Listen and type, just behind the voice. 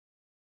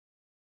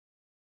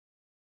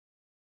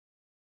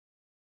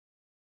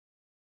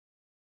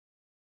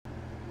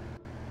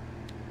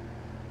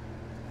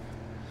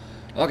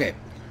Okay.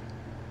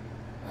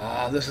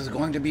 This is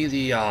going to be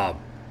the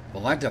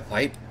Vilenta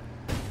fight.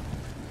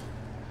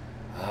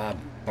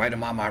 Fight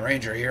him on my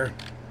ranger here.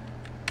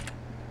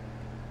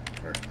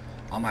 Or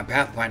on my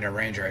Pathfinder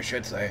ranger, I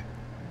should say.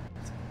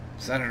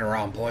 Centered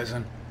around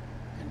poison.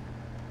 And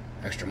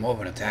extra move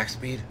and attack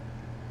speed.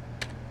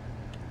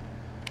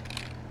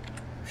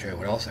 Show you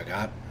what else I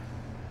got.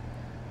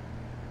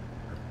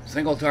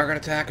 Single target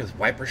attack is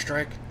Viper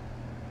Strike.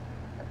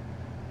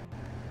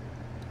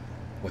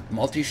 With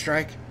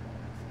multi-strike.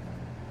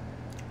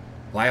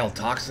 Vile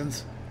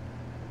Toxins.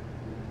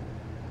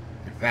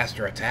 And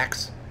faster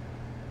attacks.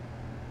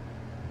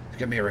 It's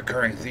going to be a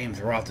recurring theme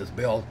throughout this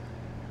build.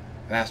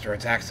 Faster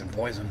attacks and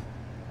poison.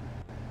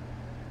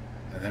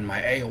 And then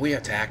my AoE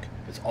attack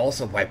is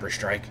also Viper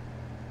Strike.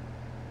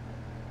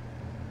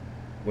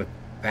 With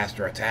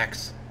faster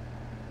attacks.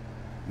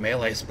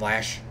 Melee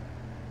Splash.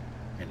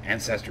 And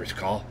Ancestor's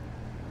Call.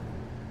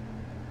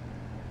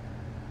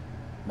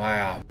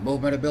 My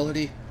movement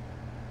ability.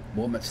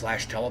 Movement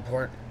 /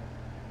 teleport.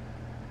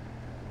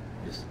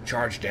 Is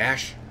Charge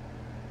Dash.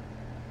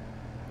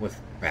 With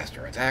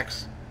faster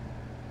attacks.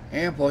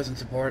 And poison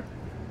support.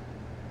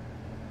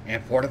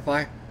 And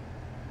Fortify.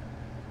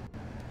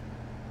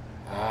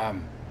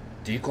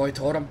 Decoy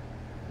Totem.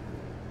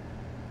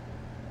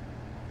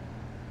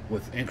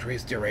 With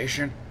increased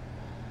duration.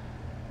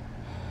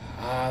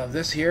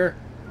 This here,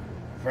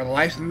 for the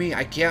life of me,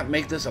 I can't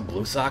make this a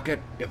blue socket.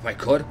 If I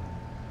could,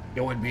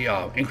 it would be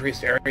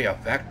increased area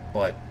effect,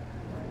 but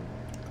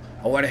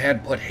I went ahead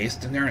and put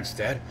haste in there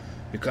instead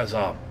because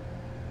I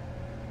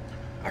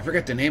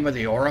forget the name of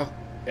the aura.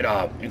 It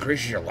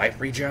increases your life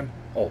regen.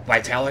 Oh,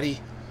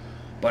 vitality.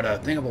 But the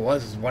thing of it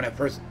was, is when I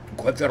first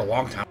equipped it a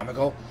long time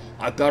ago,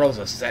 I thought it was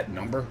a set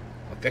number,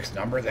 a fixed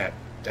number that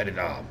it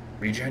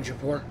regens you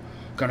for.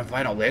 Gonna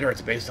find out later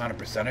it's based on a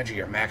percentage of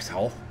your max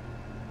health.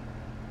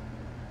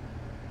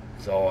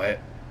 So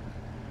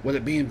with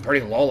it being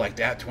pretty low like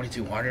that,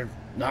 2200,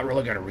 not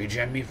really gonna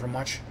regen me for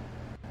much.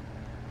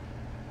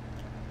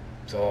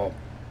 So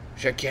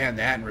should can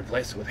that and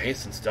replace it with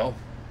haste and stealth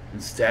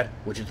instead,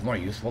 which is more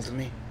useful to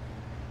me.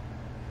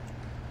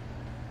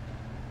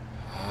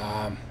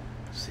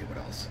 Let's see what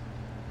else.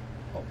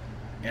 Oh,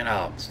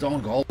 and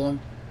Stone Golem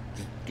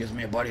just gives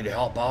me a buddy to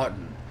help out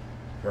and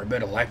for a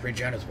bit of life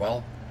regen as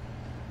well.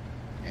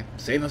 And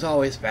same as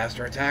always,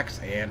 faster attacks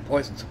and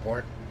poison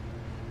support.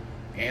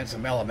 And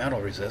some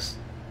elemental resist.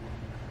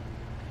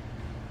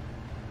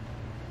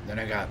 Then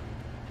I got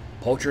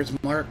Poacher's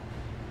Mark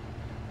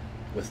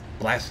with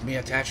Blasphemy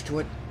attached to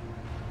it.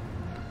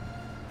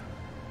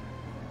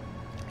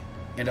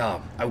 And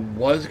I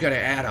was going to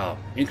add a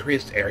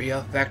increased area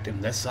effect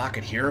in this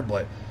socket here,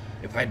 but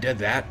if I did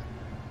that,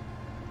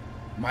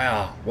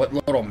 my what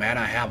little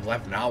mana I have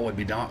left now would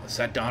be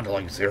set down to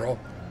like 0.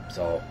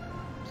 So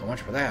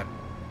much for that.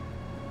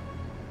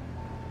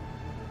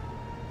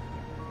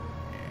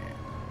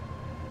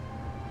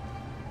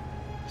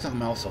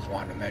 Something else I was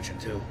wanting to mention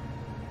too.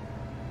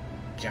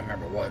 Can't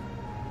remember what.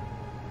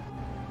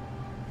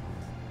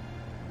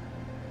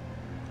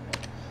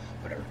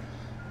 Whatever.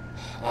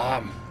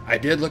 I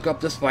did look up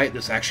this fight.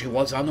 This actually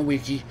was on the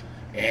wiki,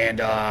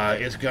 and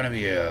it's gonna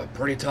be a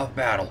pretty tough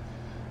battle.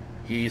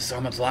 He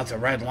summons lots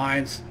of red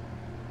lines.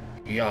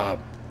 He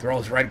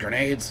throws red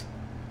grenades,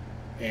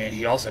 and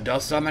he also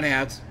does summon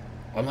ads.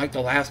 Unlike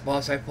the last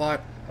boss I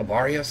fought,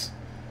 Abarius,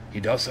 he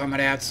does summon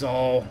ads,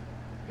 so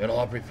it'll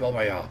help refill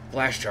my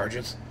flash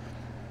charges.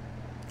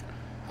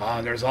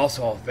 There's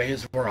also a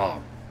phase where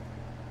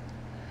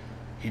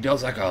he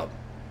does like a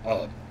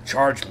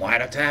charged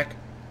line attack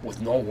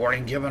with no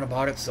warning given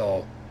about it,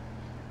 so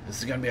this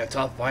is going to be a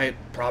tough fight.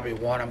 Probably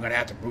one I'm going to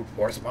have to brute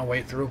force my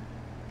way through.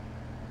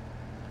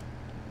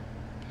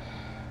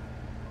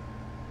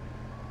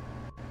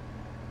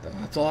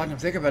 That's all I can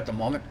think of at the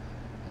moment.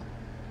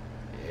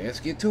 Let's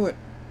get to it.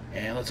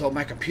 And let's hope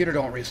my computer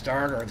don't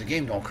restart or the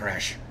game don't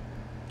crash.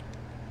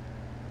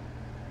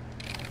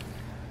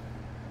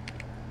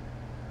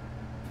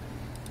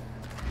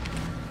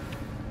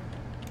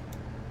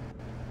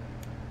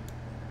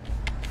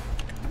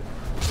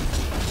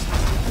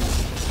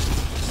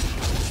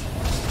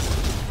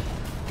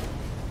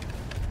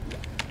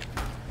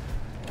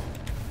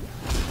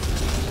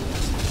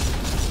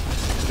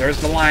 There's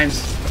the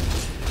lines.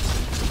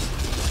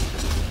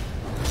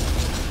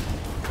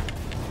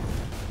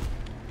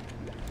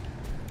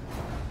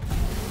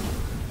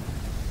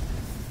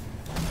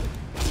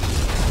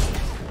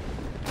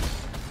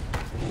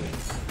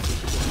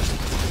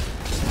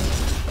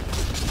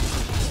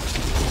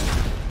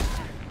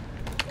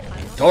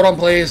 Totem,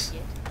 please.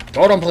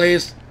 Totem,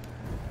 please.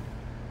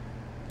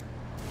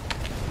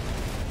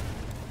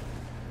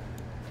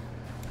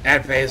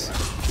 Ad phase.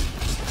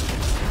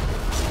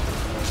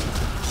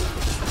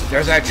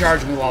 There's that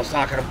charge move I was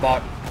talking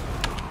about.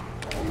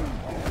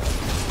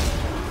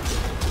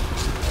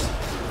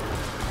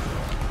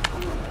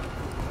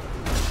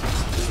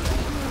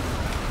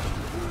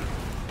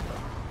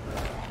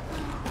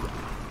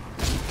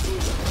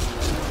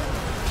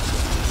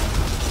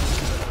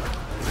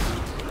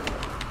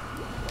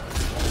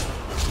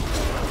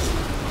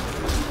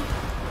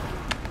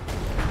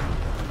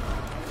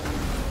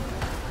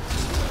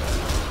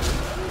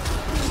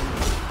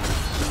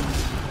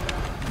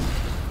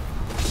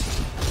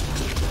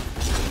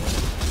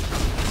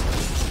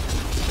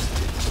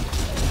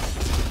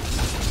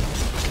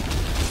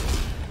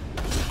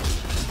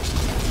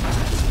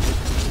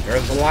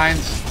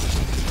 lines.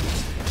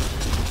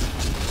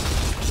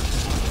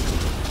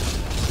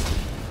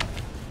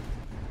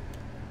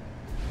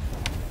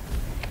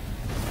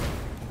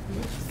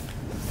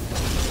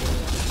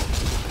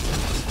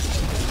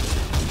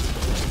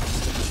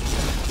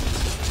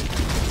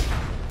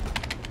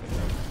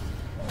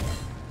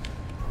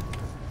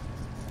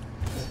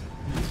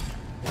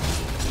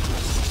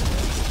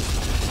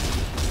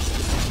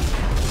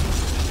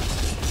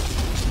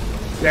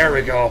 There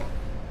we go.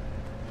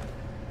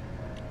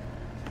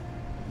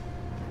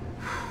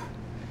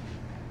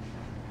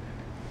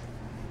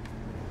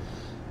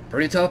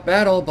 Pretty tough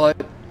battle, but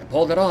I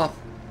pulled it off.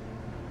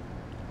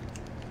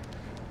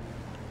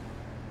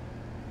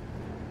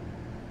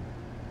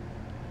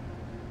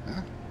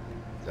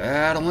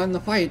 That'll end the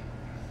fight.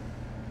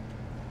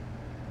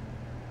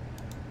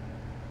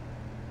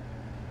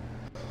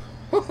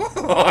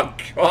 Oh,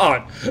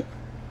 God.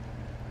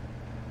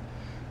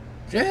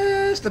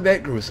 Just a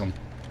bit gruesome.